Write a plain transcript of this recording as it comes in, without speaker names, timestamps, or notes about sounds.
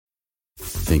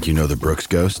Think you know the Brooks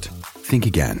Ghost? Think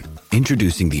again.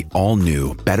 Introducing the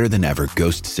all-new, better-than-ever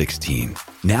Ghost 16.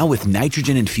 Now with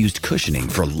nitrogen-infused cushioning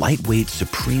for lightweight,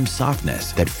 supreme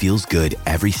softness that feels good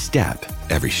every step,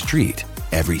 every street,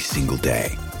 every single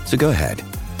day. So go ahead,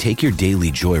 take your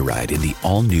daily joyride in the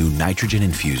all-new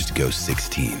nitrogen-infused Ghost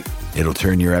 16. It'll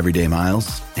turn your everyday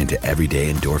miles into everyday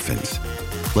endorphins.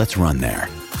 Let's run there.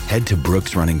 Head to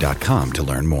brooksrunning.com to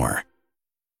learn more.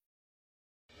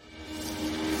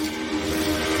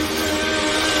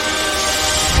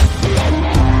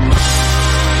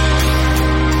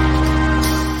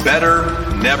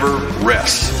 Better never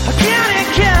rests.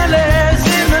 Counting careless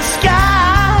in the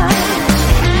sky.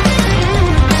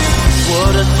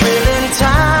 What a thrilling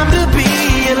time to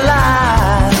be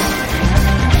alive.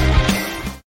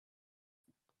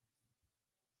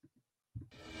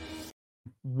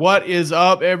 What is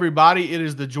up, everybody? It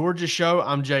is the Georgia Show.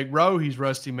 I'm Jake Rowe. He's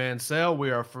Rusty Mansell. We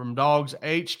are from Dogs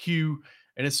HQ,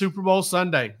 and it's Super Bowl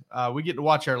Sunday. We get to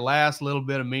watch our last little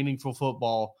bit of meaningful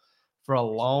football for a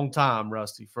long time,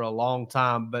 Rusty, for a long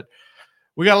time. But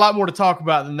we got a lot more to talk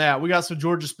about than that. We got some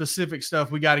Georgia-specific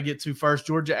stuff we got to get to first.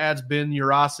 Georgia adds Ben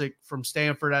Yurosek from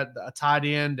Stanford at a tight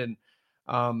end, and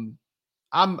I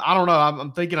don't know.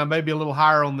 I'm thinking I may be a little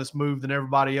higher on this move than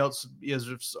everybody else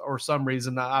is, or some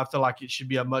reason. I feel like it should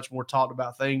be a much more talked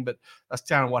about thing, but that's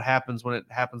kind of what happens when it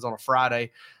happens on a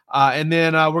Friday. And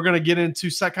then we're going to get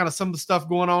into kind of some of the stuff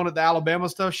going on at the Alabama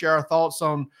stuff, share our thoughts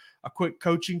on a quick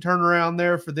coaching turnaround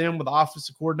there for them with the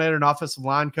offensive coordinator and offensive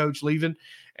line coach leaving.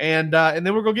 And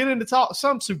then we're going to get into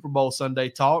some Super Bowl Sunday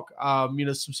talk,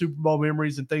 some Super Bowl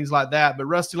memories and things like that. But,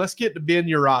 Rusty, let's get to Ben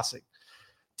Yurosek.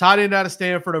 Tight end out of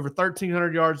Stanford, over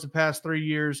 1,300 yards the past 3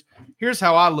 years. Here's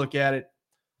how I look at it.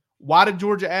 Why did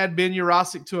Georgia add Ben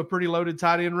Yurosek to a pretty loaded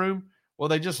tight end room? Well,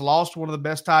 they just lost one of the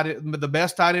best tight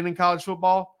end in college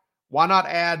football. Why not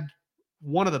add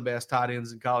one of the best tight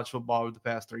ends in college football over the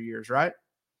past 3 years, right?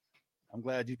 I'm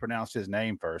glad you pronounced his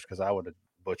name first because I would have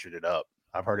butchered it up.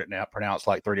 I've heard it now pronounced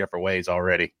like 3 different ways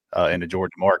already in the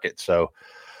Georgia market. So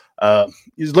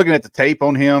he's looking at the tape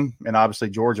on him, and obviously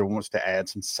Georgia wants to add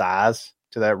some size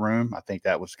to that room. I think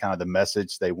that was kind of the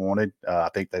message they wanted. I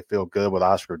think they feel good with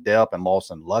Oscar Delp and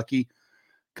Lawson Lucky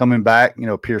coming back.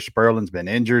 Pierce Sperling's been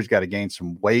injured. He's got to gain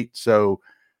some weight. So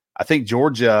I think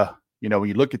Georgia, when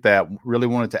you look at that, really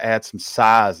wanted to add some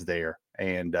size there.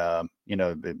 And,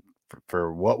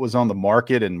 for what was on the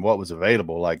market and what was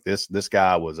available, like this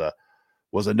guy was a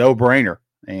no-brainer.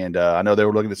 And I know they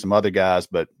were looking at some other guys,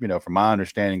 but, from my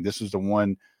understanding, this is the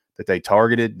one that they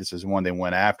targeted. This is the one they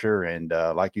went after. And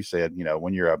like you said,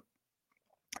 when you're a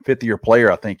fifth-year player,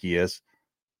 I think he is,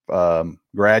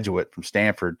 graduate from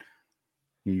Stanford,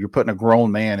 you're putting a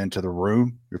grown man into the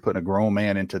room. You're putting a grown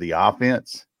man into the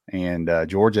offense. And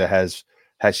Georgia has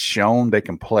shown they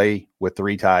can play with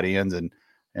 3 tight ends, and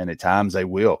at times they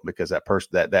will, because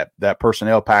that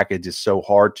personnel package is so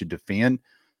hard to defend.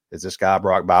 Is this guy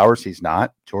Brock Bowers? He's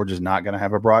not. Georgia's not going to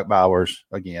have a Brock Bowers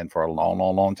again for a long,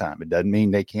 long, long time. It doesn't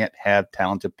mean they can't have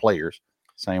talented players.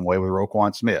 Same way with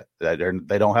Roquan Smith. They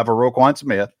don't have a Roquan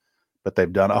Smith, but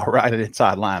they've done all right at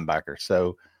inside linebacker.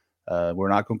 So we're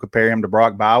not going to compare him to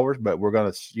Brock Bowers, but we're going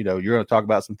to, you're going to talk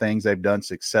about some things they've done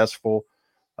successful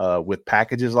with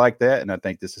packages like that. And I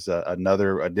think this is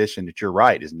another addition that you're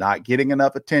right is not getting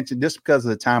enough attention just because of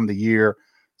the time of the year.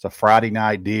 It's a Friday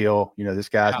night deal. This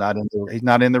guy's he's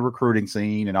not in the recruiting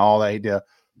scene and all that.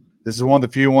 This is one of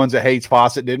the few ones that Hayes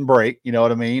Fawcett didn't break. You know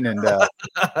what I mean? And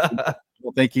I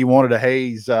don't think he wanted a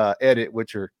Hayes edit,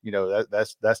 which are,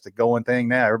 that's the going thing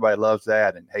now. Everybody loves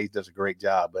that. And Hayes does a great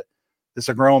job, but this is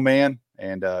a grown man,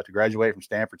 and to graduate from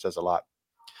Stanford says a lot.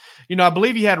 I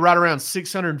believe he had right around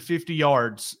 650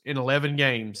 yards in 11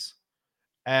 games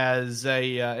as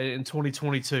in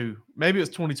 2022. Maybe it was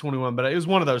 2021, but it was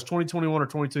one of those, 2021 or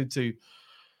 2022.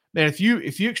 Man, if you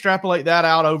extrapolate that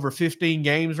out over 15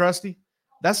 games, Rusty,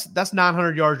 that's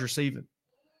 900 yards receiving.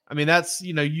 I mean, that's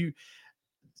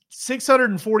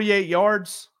 648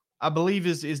 yards, I believe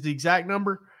is the exact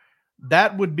number.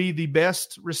 That would be the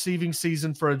best receiving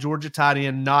season for a Georgia tight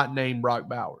end not named Brock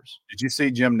Bowers. Did you see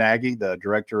Jim Nagy, the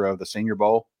director of the Senior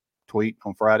Bowl, tweet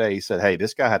on Friday? He said, hey,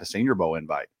 this guy had a Senior Bowl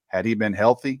invite. Had he been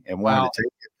healthy and wanted to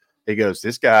take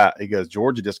it, he goes,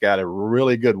 Georgia just got a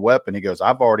really good weapon. He goes, I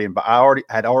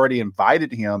had already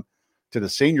invited him to the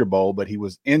Senior Bowl, but he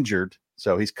was injured.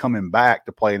 So he's coming back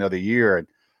to play another year. And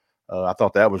I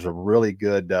thought that was a really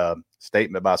good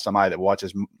statement by somebody that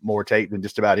watches more tape than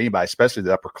just about anybody, especially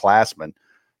the upperclassmen.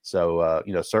 So,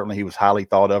 certainly he was highly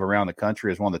thought of around the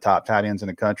country as one of the top tight ends in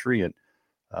the country. And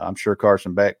I'm sure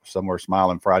Carson Beck was somewhere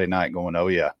smiling Friday night going, oh,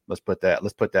 yeah, let's put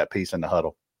that piece in the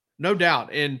huddle. No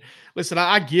doubt. And listen,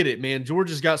 I get it, man.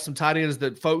 Georgia's got some tight ends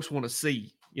that folks want to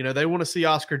see. They want to see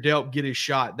Oscar Delp get his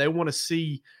shot. They want to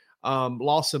see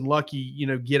Lawson Lucky,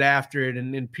 get after it,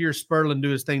 and Pierce Spurlin do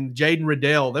his thing. Jaden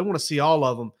Riddell, they want to see all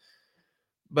of them.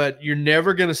 But you're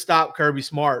never going to stop Kirby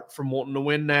Smart from wanting to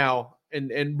win now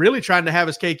and really trying to have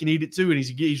his cake and eat it too. And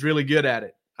he's really good at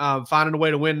it. Finding a way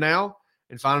to win now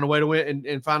and finding a way to win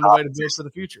and finding a way to build for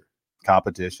the future.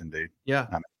 Competition, dude. Yeah.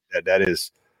 I mean,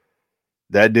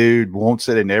 that dude won't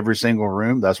sit in every single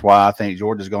room. That's why I think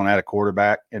Georgia's going to add a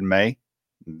quarterback in May.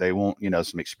 They want,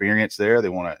 some experience there. They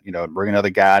want to, bring another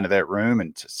guy into that room,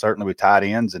 and certainly with tight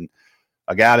ends and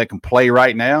a guy that can play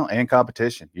right now and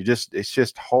competition. It's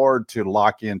just hard to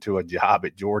lock into a job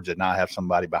at Georgia and not have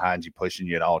somebody behind you pushing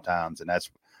you at all times. And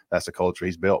that's the culture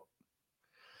he's built.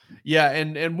 Yeah.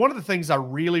 And one of the things I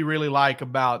really, really like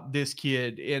about this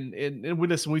kid, and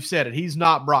we've said it, he's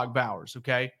not Brock Bowers.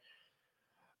 Okay.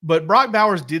 But Brock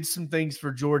Bowers did some things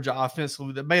for Georgia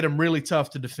offensively that made him really tough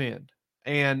to defend.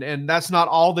 And that's not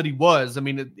all that he was. I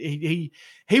mean,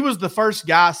 he was the first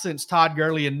guy since Todd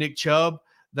Gurley and Nick Chubb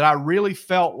that I really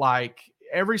felt like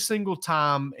every single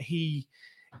time he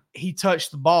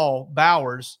touched the ball,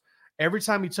 Bowers, every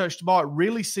time he touched the ball, it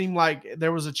really seemed like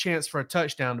there was a chance for a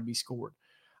touchdown to be scored.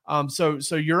 So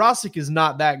Yurosek is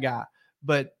not that guy,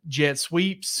 but jet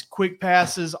sweeps, quick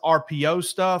passes, RPO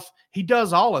stuff, he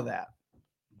does all of that.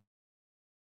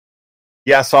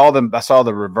 Yeah, I saw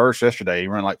the reverse yesterday. He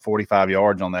ran like 45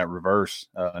 yards on that reverse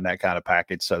in that kind of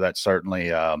package. So that's certainly,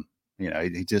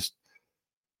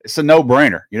 it's a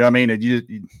no-brainer. You know what I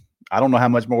mean? I don't know how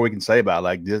much more we can say about it.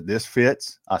 Like this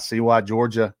fits. I see why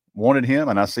Georgia wanted him,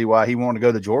 and I see why he wanted to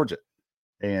go to Georgia.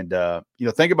 And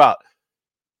think about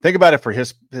it for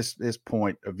his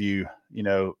point of view.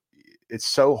 It's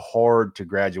so hard to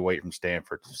graduate from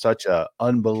Stanford. Such a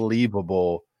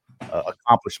unbelievable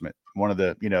accomplishment. One of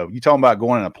the, you talking about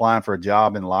going and applying for a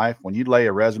job in life. When you lay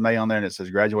a resume on there and it says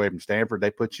graduate from Stanford, they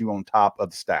put you on top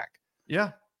of the stack.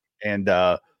 Yeah. And,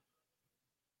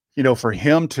 for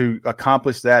him to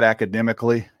accomplish that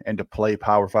academically and to play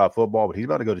Power 5 football, but he's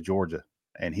about to go to Georgia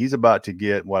and he's about to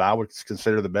get what I would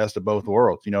consider the best of both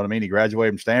worlds. You know what I mean? He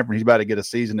graduated from Stanford. He's about to get a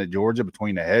season at Georgia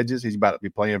between the hedges. He's about to be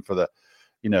playing for the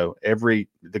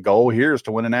goal here is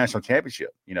to win a national championship,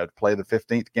 to play the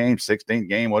 15th game, 16th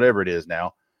game, whatever it is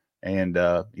now. And,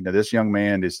 this young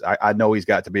man I know he's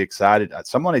got to be excited.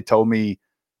 Somebody told me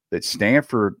that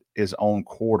Stanford is on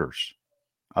quarter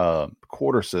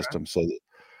system.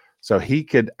 So he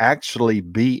could actually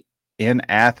be in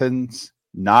Athens,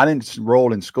 not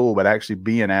enrolled in school, but actually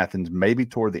be in Athens, maybe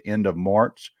toward the end of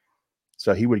March.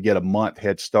 So he would get a month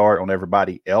head start on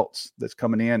everybody else that's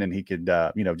coming in, and he could,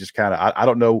 just kind of, I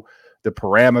don't know the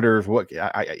parameters.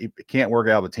 It can't work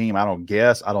out of the team. I don't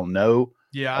guess. I don't know.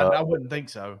 Yeah, I wouldn't think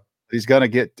so. He's going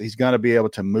to be able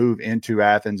to move into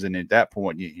Athens. And at that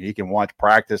point, he can watch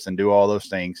practice and do all those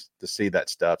things to see that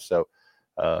stuff. So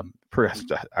I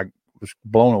was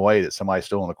blown away that somebody's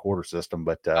still in the quarter system,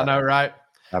 but I know, right?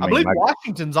 I believe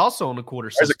Washington's also on the quarter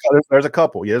system. There's a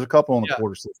couple. Yeah, there's a couple on the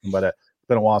quarter system, but it's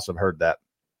been a while since I've heard that.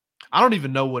 I don't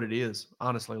even know what it is,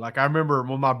 honestly. Like I remember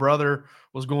when my brother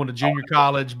was going to junior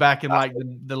college back in like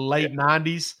the late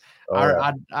 90s.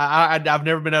 I've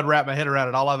never been able to wrap my head around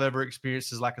it. All I've ever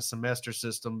experienced is like a semester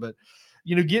system. But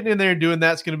getting in there and doing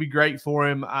that's going to be great for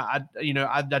him. I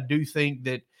do think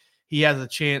that he has a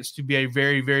chance to be a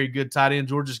very, very good tight end.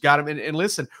 Georgia's got him. And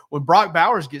listen, when Brock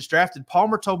Bowers gets drafted,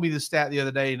 Palmer told me this stat the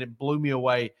other day, and it blew me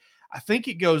away. I think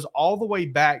it goes all the way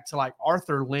back to like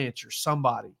Arthur Lynch or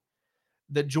somebody.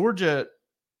 That Georgia,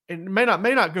 and may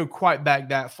not go quite back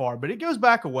that far, but it goes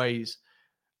back a ways.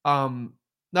 No,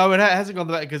 it hasn't gone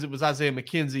back because it was Isaiah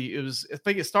McKenzie. I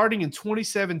think it's starting in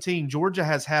 2017. Georgia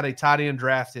has had a tight end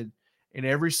drafted in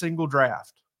every single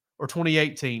draft, or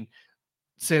 2018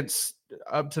 since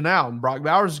up to now. And Brock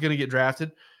Bowers is going to get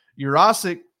drafted.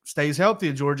 Yurosek stays healthy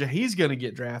in Georgia. He's going to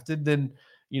get drafted. Then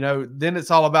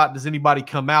it's all about, does anybody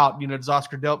come out? Does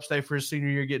Oscar Delp stay for his senior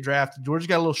year, get drafted? Georgia's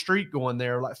got a little streak going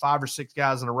there, like 5 or 6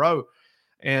 guys in a row.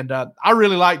 And I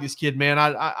really like this kid, man.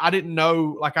 I didn't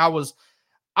know, like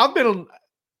I've been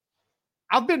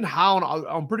high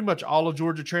on pretty much all of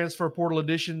Georgia transfer portal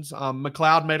additions.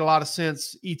 McLeod made a lot of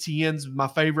sense. ETN's my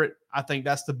favorite. I think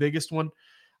that's the biggest one.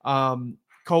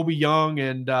 Colby Young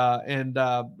and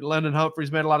London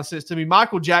Humphreys made a lot of sense to me.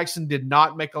 Michael Jackson did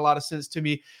not make a lot of sense to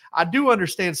me. I do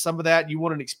understand some of that. You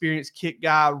want an experienced kick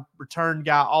guy, return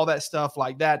guy, all that stuff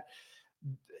like that.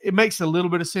 It makes a little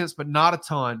bit of sense, but not a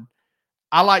ton.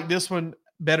 I like this one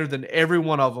better than every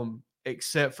one of them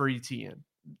except for ETN.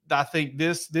 I think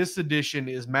this edition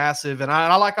is massive, and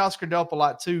I like Oscar Delp a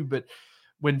lot too, but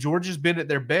when Georgia's been at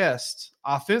their best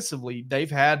offensively,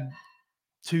 they've had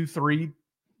 2-3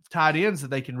 tight ends that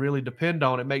they can really depend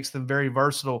on. It makes them very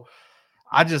versatile.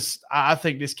 I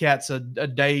think this cat's a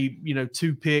day,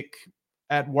 2 pick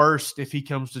at worst if he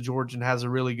comes to Georgia and has a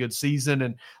really good season.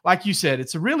 And like you said,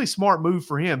 it's a really smart move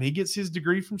for him. He gets his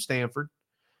degree from Stanford,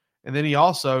 and then he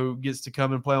also gets to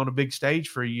come and play on a big stage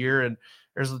for a year. And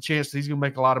there's a chance that he's going to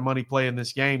make a lot of money playing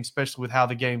this game, especially with how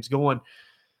the game's going.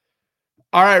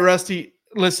 All right, Rusty.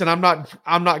 Listen, I'm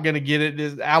not going to get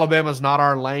it. Alabama's not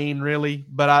our lane, really,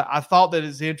 but I thought that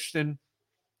it's interesting.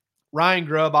 Ryan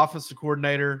Grubb, offensive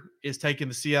coordinator, is taking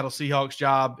the Seattle Seahawks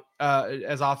job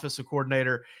as offensive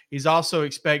coordinator. He's also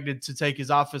expected to take his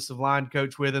offensive line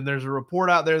coach with him. There's a report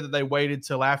out there that they waited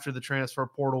till after the transfer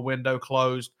portal window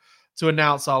closed to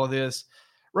announce all of this.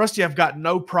 Rusty, I've got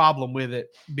no problem with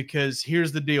it because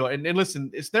here's the deal. And listen,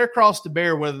 it's their cross to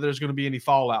bear whether there's going to be any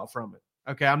fallout from it.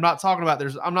 Okay, I'm not talking about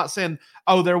I'm not saying,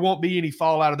 oh, there won't be any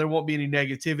fallout or there won't be any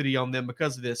negativity on them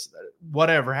because of this.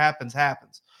 Whatever happens,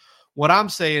 happens. What I'm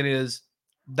saying is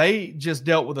they just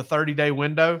dealt with a 30-day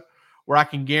window where I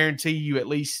can guarantee you at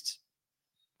least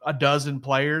a dozen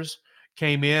players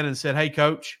came in and said, hey,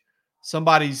 coach,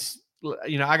 somebody's,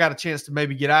 I got a chance to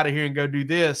maybe get out of here and go do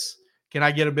this. Can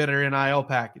I get a better NIL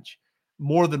package?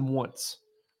 More than once,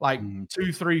 like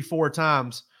 2, 3, 4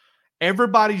 times.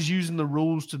 Everybody's using the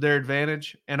rules to their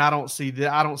advantage, and I don't see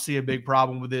a big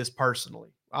problem with this personally.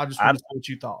 I just want to see what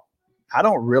you thought. I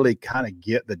don't really kind of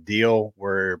get the deal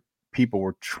where people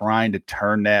were trying to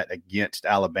turn that against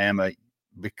Alabama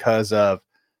because of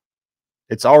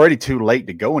it's already too late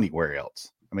to go anywhere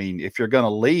else. I mean, if you're going to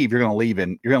leave, you're going to leave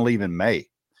in May,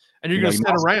 and you're going to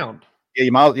sit around. Yeah,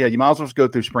 you might as well just go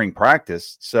through spring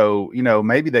practice. So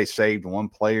maybe they saved one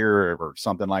player or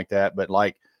something like that. But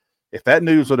like, if that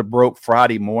news would have broke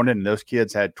Friday morning and those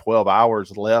kids had 12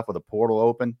 hours left with the portal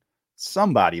open,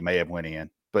 somebody may have went in.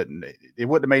 But it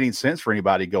wouldn't have made any sense for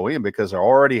anybody to go in because they're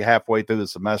already halfway through the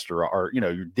semester or,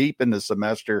 you're deep in the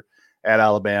semester at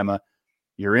Alabama.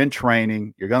 You're in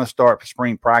training. You're going to start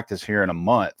spring practice here in a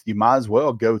month. You might as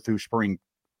well go through spring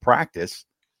practice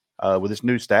with this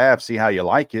new staff, see how you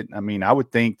like it. I mean, I would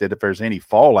think that if there's any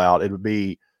fallout, it'll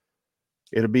be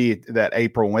that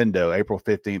April window, April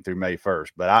 15th through May 1st.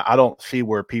 But I don't see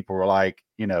where people were like,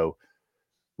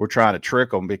 we're trying to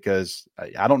trick them because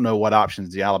I don't know what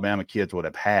options the Alabama kids would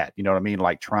have had. You know what I mean?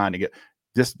 Like trying to get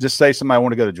just say somebody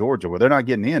want to go to Georgia. Well, they're not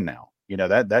getting in now.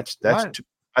 That's right.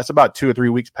 That's about 2 or 3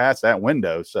 weeks past that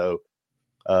window. So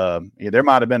there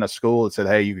might have been a school that said,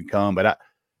 hey, you can come. But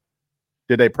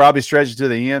did they probably stretch it to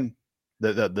the end?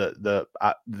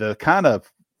 The kind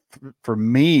of, for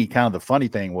me, kind of the funny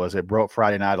thing was it broke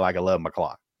Friday night at like 11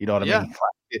 o'clock. You know what I mean?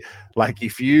 Like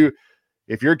if you're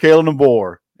Kalen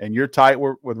DeBoer, and you're tight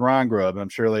with Ryan Grubb, and I'm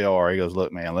sure they are. He goes,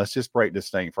 look, man, let's just break this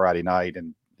thing Friday night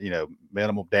and,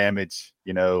 minimal damage,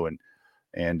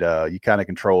 and you kind of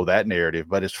control that narrative.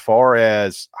 But as far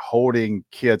as holding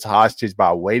kids hostage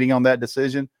by waiting on that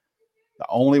decision, the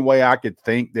only way I could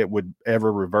think that would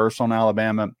ever reverse on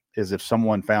Alabama is if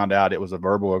someone found out it was a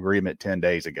verbal agreement 10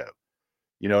 days ago.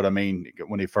 You know what I mean?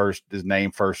 When his name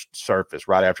first surfaced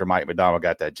right after Mike McDonald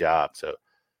got that job. So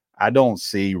I don't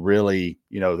see really,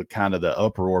 the kind of the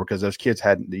uproar because those kids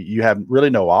you have really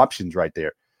no options right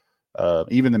there.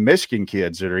 Even the Michigan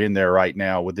kids that are in there right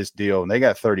now with this deal, and they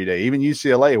got 30 days. Even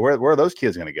UCLA, where are those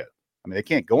kids going to go? I mean, they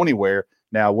can't go anywhere.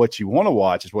 Now, what you want to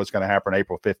watch is what's going to happen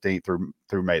April 15th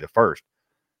through May the 1st.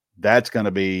 That's going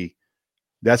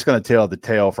to tell the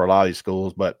tale for a lot of these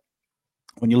schools. But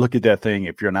when you look at that thing,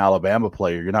 if you're an Alabama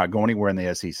player, you're not going anywhere in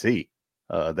the SEC.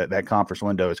 That conference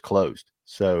window is closed.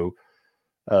 So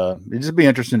it'd just be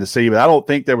interesting to see, but I don't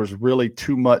think there was really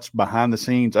too much behind the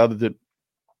scenes other than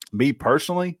me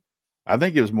personally. I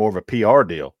think it was more of a PR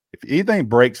deal. If anything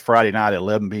breaks Friday night at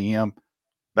 11 p.m.,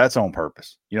 that's on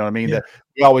purpose. You know what I mean? Yeah.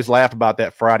 We always laugh about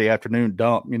that Friday afternoon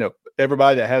dump.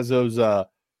 Everybody that has those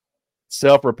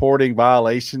self-reporting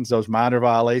violations, those minor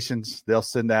violations, they'll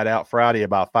send that out Friday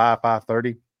about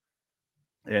 5:30,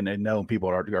 and they know people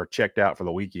are checked out for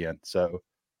the weekend. So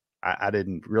I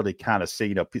didn't really kind of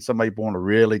see, somebody want to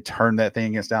really turn that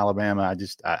thing against Alabama. I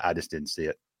just didn't see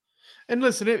it. And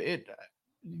listen,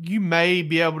 you may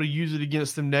be able to use it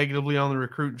against them negatively on the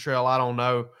recruiting trail. I don't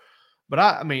know, but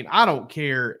I mean, I don't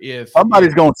care if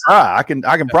somebody's going to try. I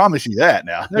can promise you that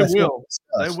now. They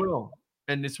will.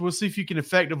 And we'll see if you can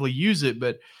effectively use it.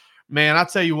 But man, I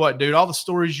tell you what, dude, all the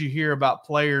stories you hear about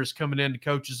players coming into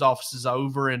coaches' offices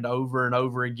over and over and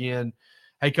over again.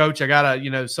 Hey, coach, I got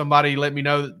to, somebody let me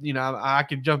know that, I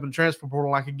could jump in the transfer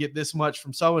portal. I could get this much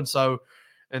from so-and-so.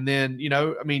 And then,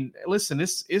 I mean, listen,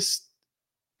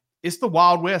 it's the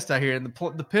Wild West out here, and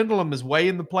the pendulum is way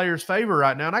in the players' favor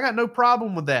right now, and I got no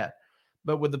problem with that.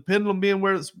 But with the pendulum being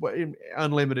where it's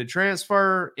unlimited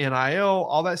transfer, NIL,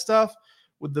 all that stuff,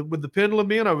 with the pendulum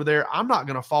being over there, I'm not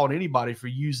going to fault anybody for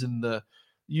using the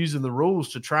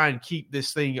rules to try and keep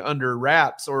this thing under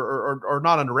wraps, or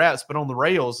not under wraps, but on the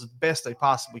rails as best they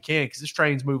possibly can, because this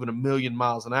train's moving 1,000,000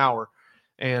 miles an hour.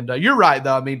 And you're right,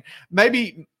 though. I mean,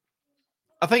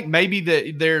 I think maybe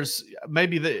there's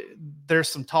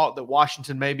some talk that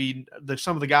Washington, maybe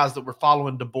some of the guys that were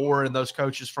following DeBoer and those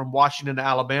coaches from Washington to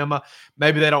Alabama,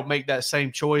 maybe they don't make that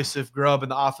same choice if Grubb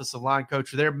and the offensive line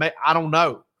coach are there. I don't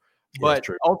know, but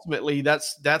ultimately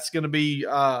that's going to be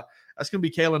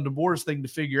Kalen DeBoer's thing to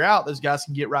figure out. Those guys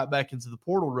can get right back into the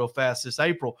portal real fast this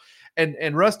April.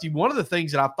 And Rusty, one of the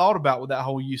things that I've thought about with that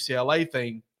whole UCLA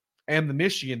thing and the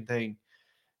Michigan thing,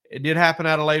 it did happen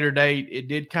at a later date. It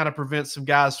did kind of prevent some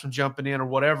guys from jumping in or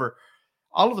whatever.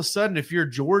 All of a sudden, if you're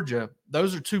Georgia,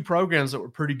 those are two programs that were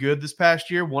pretty good this past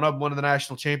year. One of them won the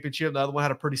national championship. The other one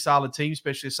had a pretty solid team,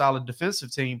 especially a solid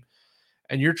defensive team.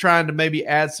 And you're trying to maybe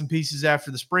add some pieces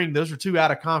after the spring. Those are two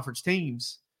out-of-conference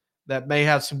teams that may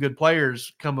have some good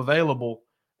players come available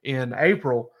in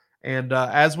April. And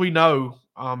as we know,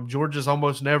 Georgia's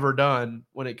almost never done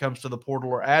when it comes to the portal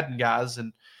or adding guys.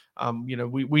 And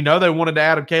we know they wanted to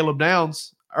add Caleb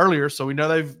Downs earlier, so we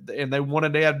know they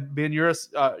wanted to add Ben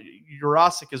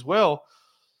Yurosek as well.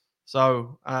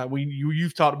 So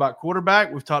you've talked about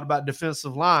quarterback, we've talked about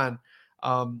defensive line.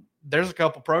 There's a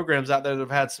couple programs out there that have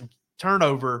had some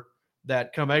turnover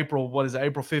that come April. What is it,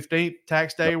 April 15th,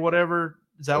 tax day or whatever?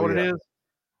 Is that what it is?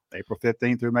 April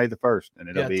 15th through May the 1st, and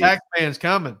it'll be tax man's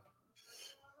coming.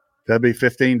 That'll be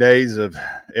 15 days of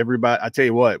everybody. I tell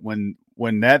you what, when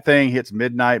that thing hits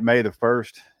midnight, May the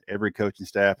 1st, every coaching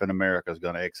staff in America is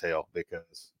going to exhale,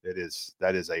 because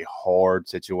that is a hard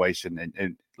situation.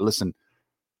 And listen,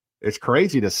 it's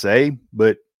crazy to say,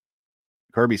 but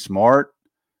Kirby Smart,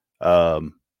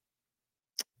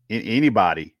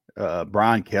 anybody,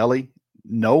 Brian Kelly,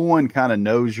 no one kind of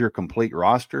knows your complete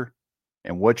roster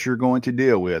and what you're going to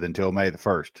deal with until May the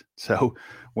 1st. So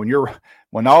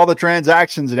when all the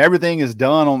transactions and everything is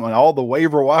done on all the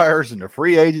waiver wires and the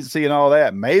free agency and all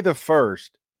that, May the 1st,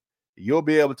 you'll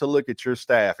be able to look at your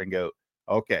staff and go,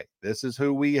 okay, this is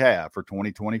who we have for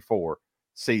 2024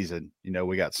 season.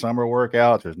 We got summer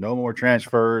workouts. There's no more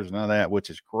transfers, none of that, which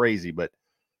is crazy. But,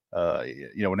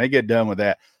 when they get done with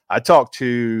that, I talked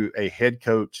to a head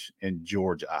coach in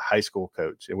Georgia, a high school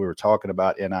coach, and we were talking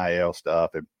about NIL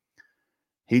stuff. And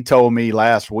he told me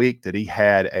last week that he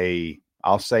had a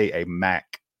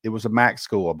MAC. It was a MAC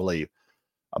school, I believe.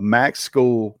 A MAC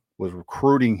school was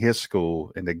recruiting his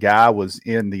school, and the guy was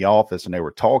in the office and they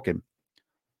were talking.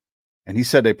 And he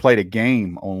said they played a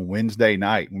game on Wednesday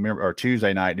night, or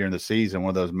Tuesday night during the season, one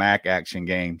of those MAC action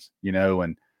games,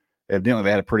 and evidently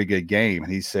they had a pretty good game.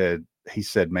 And he said,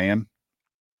 man,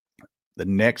 the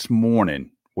next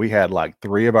morning we had like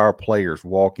 3 of our players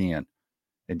walk in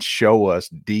and show us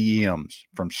DMs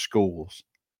from schools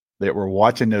that were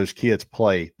watching those kids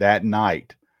play that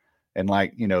night. And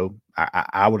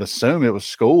I would assume it was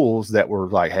schools that were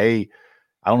like, hey,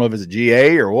 I don't know if it's a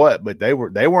GA or what, but they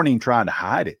weren't even trying to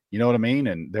hide it. You know what I mean?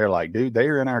 And they're like, dude,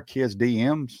 they're in our kids'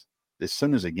 DMs as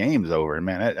soon as the game's over. And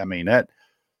man,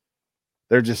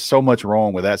 there's just so much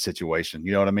wrong with that situation.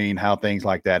 You know what I mean? How things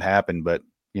like that happen. But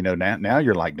now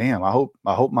you're like, damn, I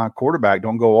hope my quarterback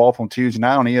don't go off on Tuesday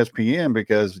night on ESPN,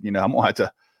 because I'm gonna have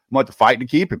to fight to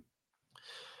keep him.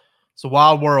 It's a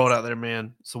wild world out there,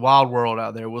 man. It's a wild world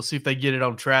out there. We'll see if they get it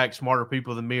on track. Smarter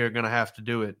people than me are going to have to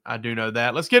do it. I do know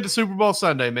that. Let's get to Super Bowl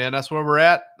Sunday, man. That's where we're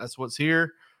at. That's what's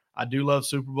here. I do love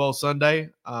Super Bowl Sunday.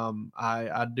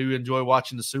 I do enjoy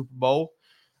watching the Super Bowl.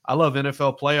 I love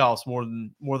NFL playoffs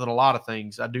more than a lot of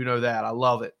things. I do know that. I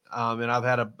love it. And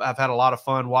I've had a lot of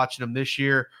fun watching them this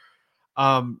year.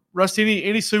 Rusty,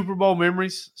 any Super Bowl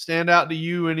memories stand out to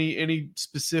you? Any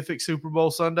specific Super Bowl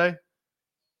Sunday?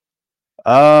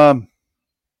 I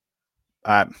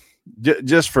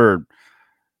just for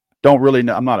don't really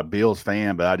know. I'm not a Bills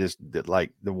fan, but I just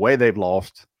like the way they've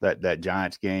lost that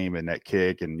Giants game and that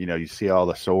kick, and you see all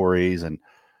the stories, and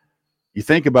you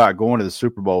think about going to the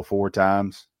Super Bowl 4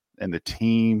 times and the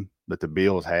team that the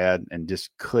Bills had and just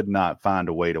could not find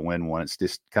a way to win one. It's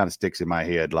just kind of sticks in my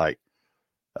head like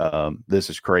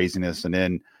this is craziness. And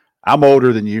then I'm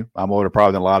older than you. I'm older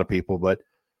probably than a lot of people, but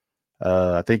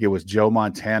I think it was Joe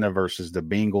Montana versus the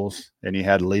Bengals, and he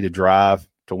had to lead a drive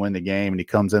to win the game, and he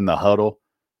comes in the huddle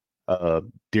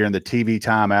during the TV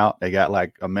timeout. They got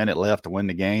like a minute left to win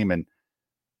the game, and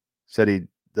said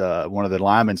one of the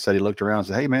linemen said he looked around and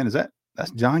said, "Hey man,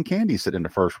 that's John Candy sitting in the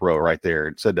first row right there."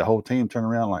 And said the whole team turned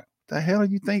around like, "What the hell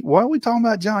do you think? Why are we talking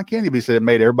about John Kennedy? He said it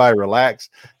made everybody relax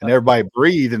and everybody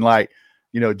breathe. And like,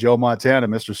 Joe Montana,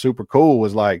 Mr. Super Cool,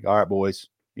 was like, all right, boys,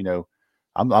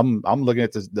 I'm looking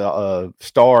at the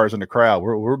stars in the crowd.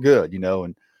 We're good,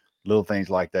 and little things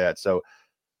like that. So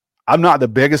I'm not the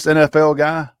biggest NFL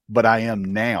guy, but I am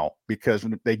now, because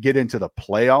when they get into the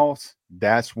playoffs,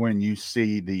 that's when you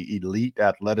see the elite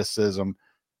athleticism,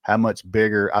 how much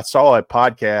bigger. I saw a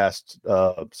podcast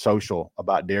social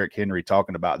about Derrick Henry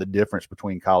talking about the difference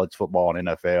between college football and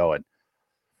NFL. And,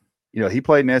 he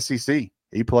played in the SEC.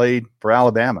 He played for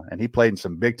Alabama, and he played in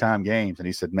some big time games. And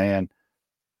he said, man,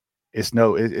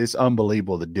 it's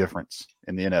unbelievable the difference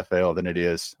in the NFL than it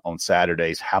is on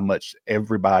Saturdays, how much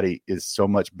everybody is so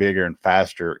much bigger and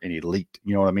faster and elite.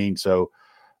 You know what I mean? So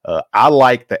I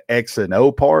like the X and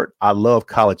O part. I love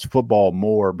college football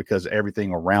more because of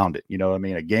everything around it. You know what I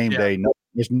mean? A game day,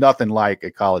 there's nothing like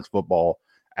a college football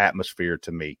atmosphere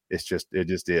to me. It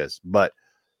just is. But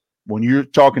when you're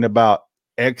talking about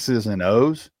X's and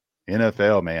O's,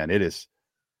 NFL, man, it's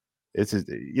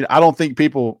I don't think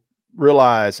people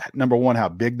realize, number one, how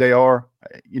big they are.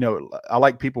 I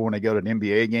like people when they go to an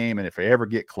NBA game, and if they ever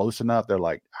get close enough, they're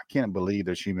like, I can't believe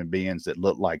there's human beings that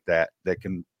look like that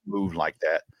can move like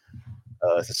that.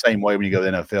 It's the same way when you go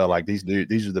to the NFL. Like these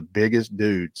are the biggest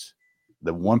dudes,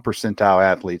 the 1 percentile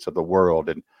athletes of the world.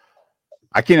 And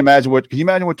I can't imagine can you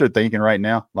imagine what they're thinking right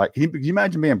now? Like, can you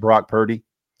imagine being Brock Purdy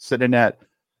sitting at,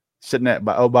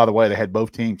 by the way, they had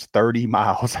both teams 30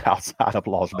 miles outside of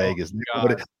Las Vegas.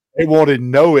 They wanted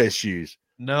no issues.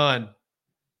 None.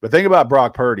 But think about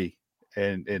Brock Purdy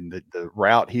and the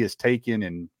route he has taken,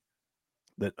 and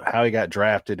how he got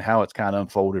drafted, how it's kind of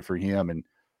unfolded for him. And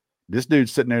this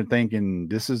dude's sitting there thinking,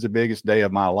 this is the biggest day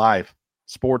of my life,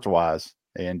 sports wise.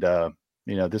 And,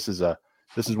 this is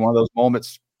one of those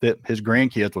moments that his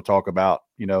grandkids will talk about.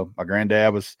 My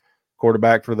granddad was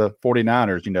quarterback for the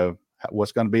 49ers,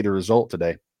 what's going to be the result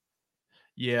today.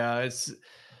 Yeah, it's,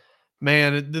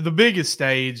 man, the biggest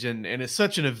stage, and it's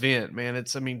such an event, man.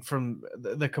 From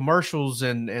the commercials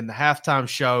and the halftime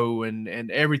show and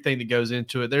everything that goes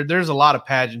into it, there's a lot of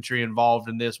pageantry involved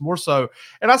in this, more so.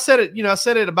 And I said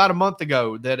it about a month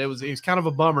ago that it was kind of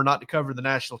a bummer not to cover the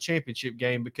national championship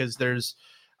game, because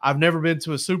I've never been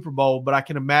to a Super Bowl, but I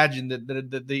can imagine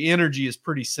that the energy is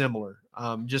pretty similar.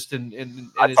 I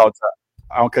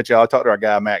don't cut you out. I talked to our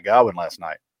guy Matt Godwin last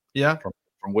night. Yeah.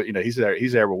 From what he's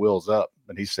there with Wheels Up,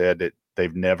 and he said that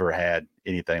they've never had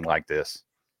anything like this.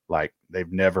 Like,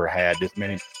 they've never had this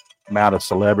many amount of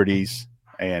celebrities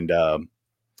and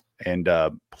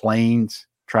planes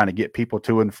trying to get people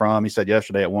to and from. He said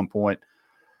yesterday at one point,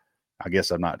 I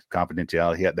guess I'm not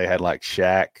confidentiality, they had like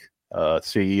Shaq,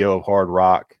 CEO of Hard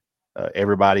Rock,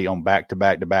 everybody on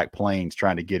back-to-back planes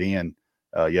trying to get in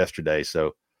yesterday.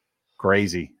 So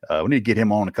crazy. We need to get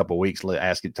him on in a couple of weeks.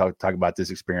 Ask him talk about this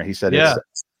experience. He said it's the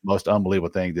most unbelievable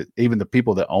thing, that even the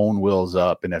people that own Wheels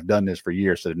Up and have done this for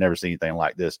years said they've never seen anything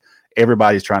like this.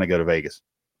 Everybody's trying to go to Vegas.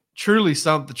 Truly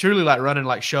like running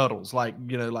like shuttles, like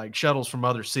shuttles from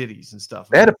other cities and stuff.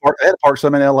 They had to park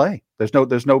some in LA.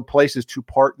 There's no places to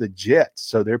park the jets,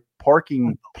 so they're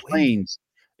parking planes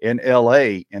in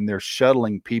LA, and they're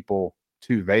shuttling people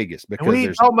to Vegas, because we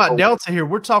ain't talking about Delta here.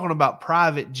 We're talking about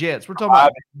private jets. We're talking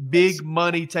about big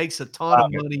money, takes a ton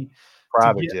of money.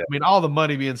 Private jet. All the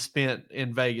money being spent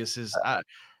in Vegas is.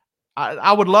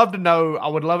 I would love to know. I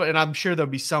would love it, and I'm sure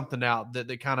there'll be something out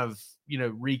that kind of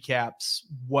recaps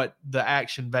what the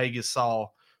action Vegas saw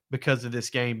because of this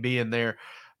game being there.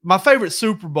 My favorite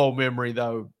Super Bowl memory,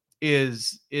 though,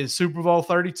 is Super Bowl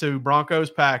 32,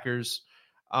 Broncos Packers.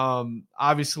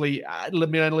 Obviously,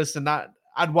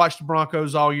 I'd watched the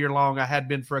Broncos all year long. I had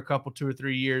been for a couple, 2 or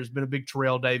 3 years, been a big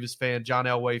Terrell Davis fan, John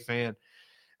Elway fan.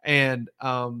 And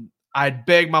I'd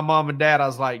begged my mom and dad. I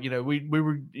was like,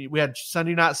 we had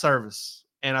Sunday night service,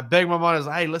 and I begged my mom. I was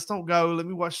like, hey, let's don't go. Let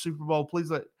me watch Super Bowl. Please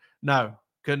no,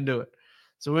 couldn't do it.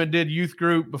 So we went and did youth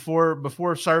group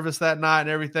before service that night and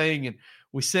everything. And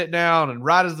we sit down, and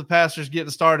right as the pastor's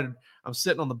getting started, I'm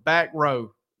sitting on the back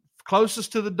row,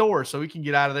 closest to the door, so we can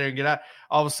get out of there and get out.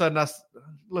 All of a sudden, I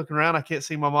looking around, I can't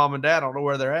see my mom and dad. I don't know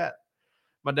where they're at.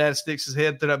 My dad sticks his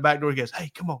head through that back door. He goes, hey,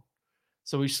 come on.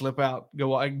 So we slip out,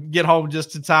 get home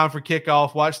just in time for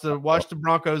kickoff, watch the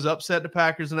Broncos upset the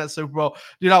Packers in that Super Bowl.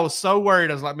 Dude, I was so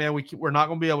worried. I was like, man, we're not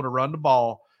going to be able to run the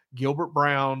ball. Gilbert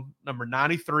Brown, number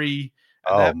 93.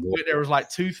 At that point, there was like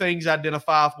 2 things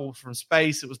identifiable from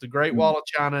space. It was the Great Wall of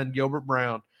China and Gilbert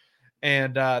Brown.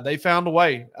 And they found a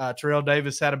way. Terrell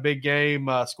Davis had a big game,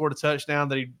 scored a touchdown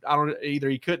that either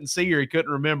he couldn't see or he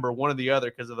couldn't remember, one or the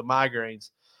other, because of the migraines.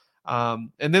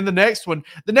 And then the next one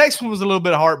was a little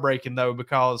bit heartbreaking, though,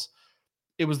 because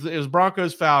it was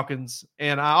Broncos Falcons,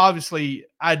 and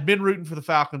I'd been rooting for the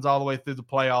Falcons all the way through the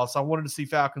playoffs. I wanted to see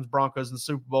Falcons Broncos in the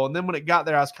Super Bowl, and then when it got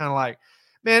there, I was kind of like,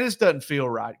 man, this doesn't feel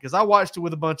right, because I watched it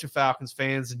with a bunch of Falcons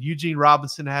fans, and Eugene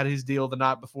Robinson had his deal the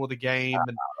night before the game,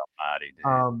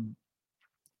 and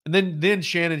then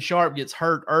Shannon Sharp gets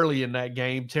hurt early in that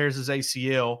game, tears his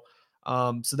ACL.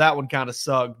 So that one kind of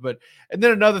sucked. And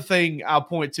then another thing I'll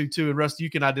point to too, and Rusty,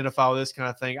 you can identify with this kind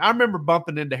of thing. I remember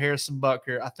bumping into Harrison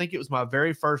Butker. I think it was my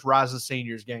very first Rising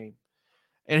Seniors game.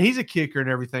 And he's a kicker and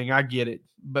everything. I get it.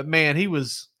 But man, he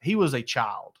was a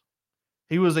child.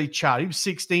 He was a child. He was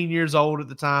 16 years old at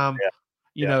the time,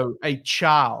 you know, a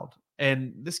child.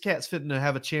 And this cat's fitting to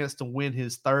have a chance to win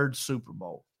his third Super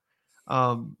Bowl.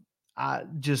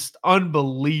 Just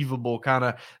unbelievable, kind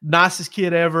of nicest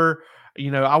kid ever. You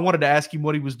know, I wanted to ask him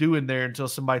what he was doing there until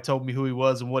somebody told me who he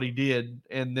was and what he did,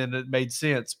 and then it made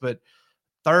sense. But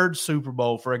third Super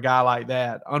Bowl for a guy like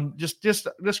that,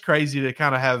 just crazy to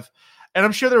kind of have. And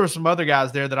I'm sure there were some other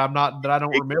guys there that I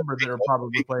don't remember that are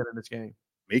probably playing in this game.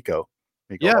 Miko.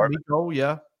 Miko,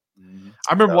 yeah. Mm-hmm.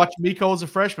 I remember watching Miko as a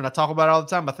freshman. I talk about it all the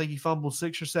time. I think he fumbled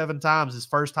 6 or 7 times his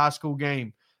first high school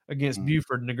game against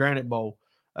Buford in the Granite Bowl.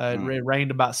 It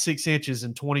rained about 6 inches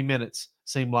in 20 minutes,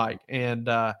 seemed like. And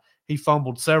he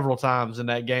fumbled several times in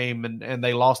that game, and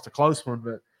they lost a close one.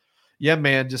 But, yeah,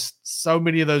 man, just so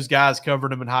many of those guys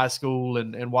covered him in high school,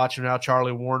 and watching now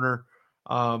Charlie Warner,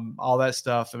 all that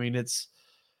stuff. I mean, it's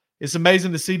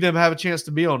amazing to see them have a chance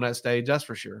to be on that stage, that's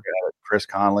for sure. Yeah, Chris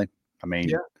Conley. I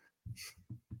mean,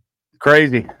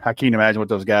 crazy. I can't imagine what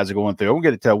those guys are going through. We'll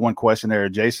get to tell one question there.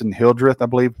 Jason Hildreth, I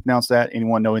believe, pronounced that.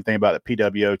 Anyone know anything about the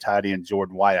PWO tight end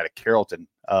Jordan White out of Carrollton?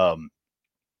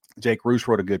 Jake Roos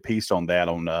wrote a good piece on that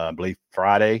on, I believe,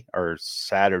 Friday,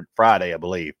 I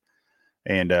believe.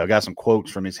 And got some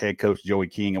quotes from his head coach, Joey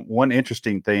King. And one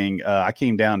interesting thing, I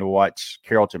came down to watch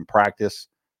Carrollton practice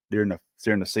during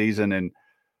the season. And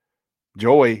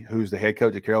Joey, who's the head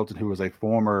coach at Carrollton, who was a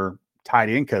former tight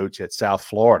end coach at South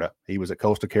Florida. He was at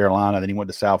Coastal Carolina. Then he went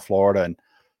to South Florida and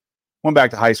went back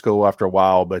to high school after a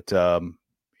while. But,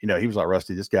 you know, he was like,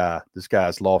 Rusty, this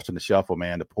guy's lost in the shuffle,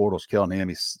 man. The portal's killing him.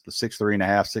 He's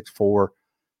 6'3.5",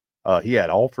 6'4". He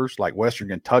had offers like Western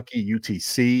Kentucky,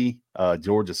 UTC,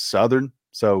 Georgia Southern.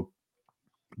 So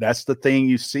that's the thing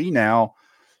you see now.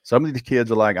 Some of these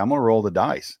kids are like, I'm going to roll the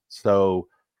dice. So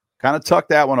kind of tuck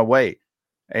that one away.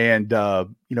 And,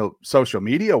 you know, social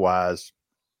media wise,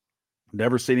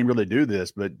 never seen him really do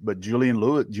this, but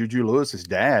Juju Lewis's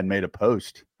dad made a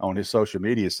post on his social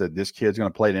media, said this kid's going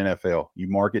to play in the NFL. You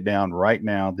mark it down right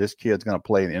now. This kid's going to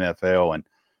play in the NFL.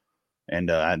 And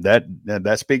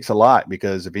that speaks a lot,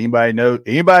 because if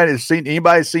anybody's seen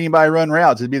anybody run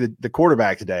routes, it'd be the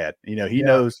quarterback's dad. You know, he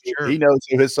knows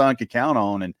who his son could count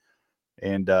on.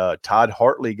 And Todd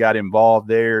Hartley got involved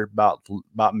there about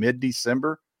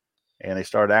mid-December. And they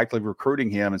started actively recruiting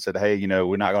him and said, hey, you know,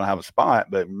 we're not going to have a spot,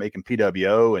 but we're making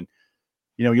PWO. And,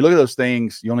 you know, you look at those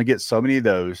things, you only get so many of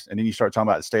those. And then you start talking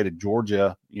about the state of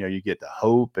Georgia, you know, you get the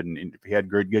Hope. And if you had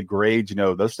good grades, you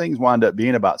know, those things wind up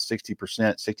being about 60%,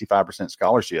 65%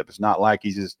 scholarship. It's not like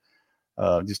he's just,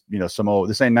 you know, some old,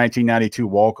 this ain't 1992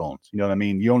 walk-ons. You know what I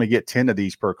mean? You only get 10 of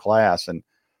these per class. And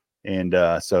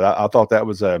so I thought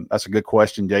that's a good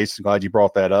question, Jason. Glad you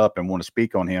brought that up and want to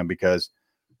speak on him, because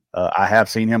I have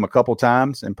seen him a couple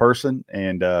times in person,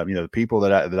 and you know, the people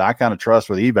that I kind of trust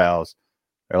with evals,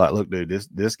 they're like, look, dude,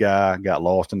 this guy got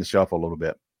lost in the shuffle a little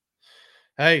bit.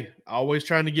 Hey, always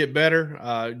trying to get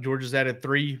better. Georgia's added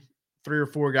three or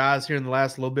four guys here in the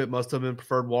last little bit. Most of them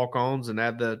preferred walk-ons, and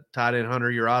add the tight end Ben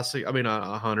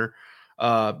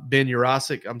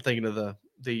Yurosek. I'm thinking of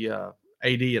the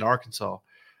AD at Arkansas.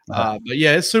 But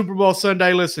yeah, it's Super Bowl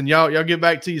Sunday. Listen, y'all get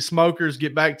back to your smokers,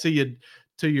 get back to your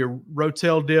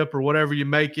Rotel dip or whatever you're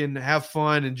making. Have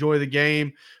fun, enjoy the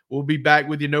game. We'll be back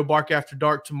with you, No Bark After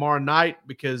Dark, tomorrow night,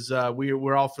 because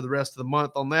we're off for the rest of the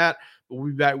month on that. But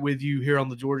we'll be back with you here on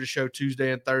the Georgia Show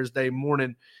Tuesday and Thursday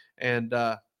morning. And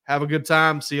have a good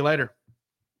time. See you later.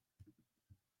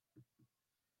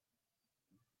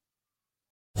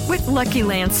 With Lucky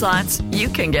Land Slots, you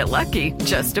can get lucky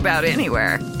just about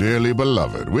anywhere. Dearly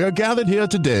beloved, we are gathered here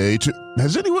today to...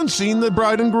 Has anyone seen the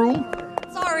bride and groom?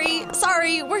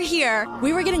 Sorry, we're here.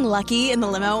 We were getting lucky in the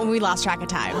limo and we lost track of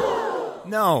time.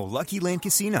 No, Lucky Land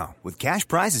Casino, with cash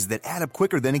prizes that add up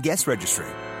quicker than a guest registry.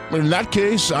 In that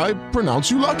case, I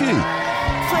pronounce you lucky.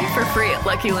 Play for free at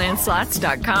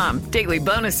LuckyLandSlots.com. Daily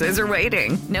bonuses are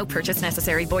waiting. No purchase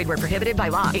necessary. Void where prohibited by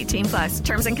law. 18+.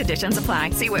 Terms and conditions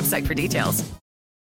apply. See website for details.